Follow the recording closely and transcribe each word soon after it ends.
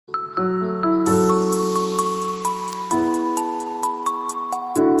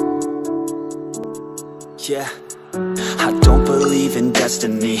yeah. I don't believe in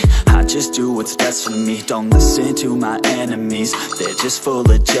destiny, I just do what's best for me. Don't listen to my enemies, they're just full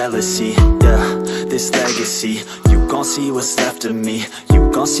of jealousy. Yeah, this legacy, you gon' see what's left of me. You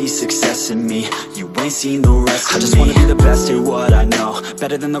gon' see success in me, you ain't seen the rest of me. I just wanna be the best at what I know,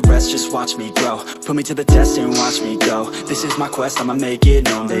 better than the rest, just watch me grow. Put me to the test and watch me go. This is my quest, I'ma make it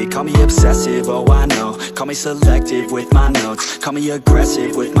known. They call me obsessive, oh I know. Call me selective with my notes, call me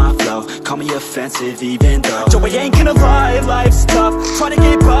aggressive with my flow. Call me offensive even though Joe, I ain't gonna lie, life's tough. Trying to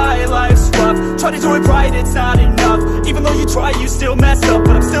get by, life's rough. Try to do it right, it's not enough. Even though you try, you still mess up.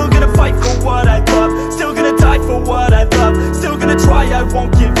 But I'm still gonna fight for what I love. Still gonna die for what I love. Still gonna try, I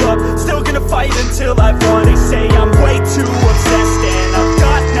won't give up. Still gonna fight until I've won. They say I'm way too obsessed and I've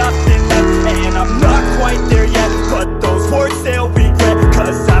got nothing left, and I'm not quite there yet, but those words they'll regret.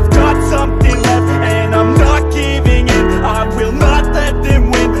 Cause I've got something left and I'm not giving in. I will not let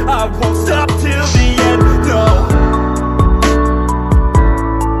them win, I won't stop till the end, no.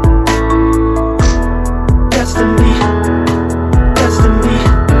 Destiny, destiny,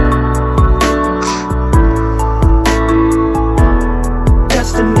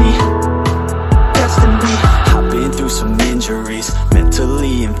 destiny, destiny. I've been through some injuries,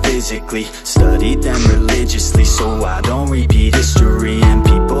 mentally and physically. Studied them religiously so I don't repeat history. And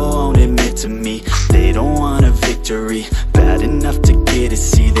people won't admit to me they don't want a victory. Bad enough to get a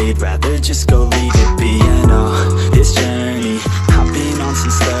C, they'd rather just go leave it be. I know this journey I've been on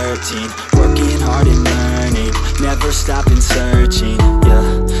since 13, working hard and learning, never stopping searching.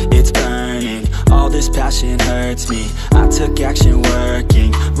 Yeah, it's burning, all this passion hurts me. I took action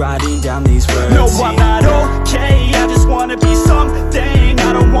working, writing down these words. No, I'm not okay, I just wanna be something.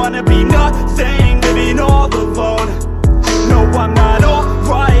 I don't wanna be nothing, living all alone.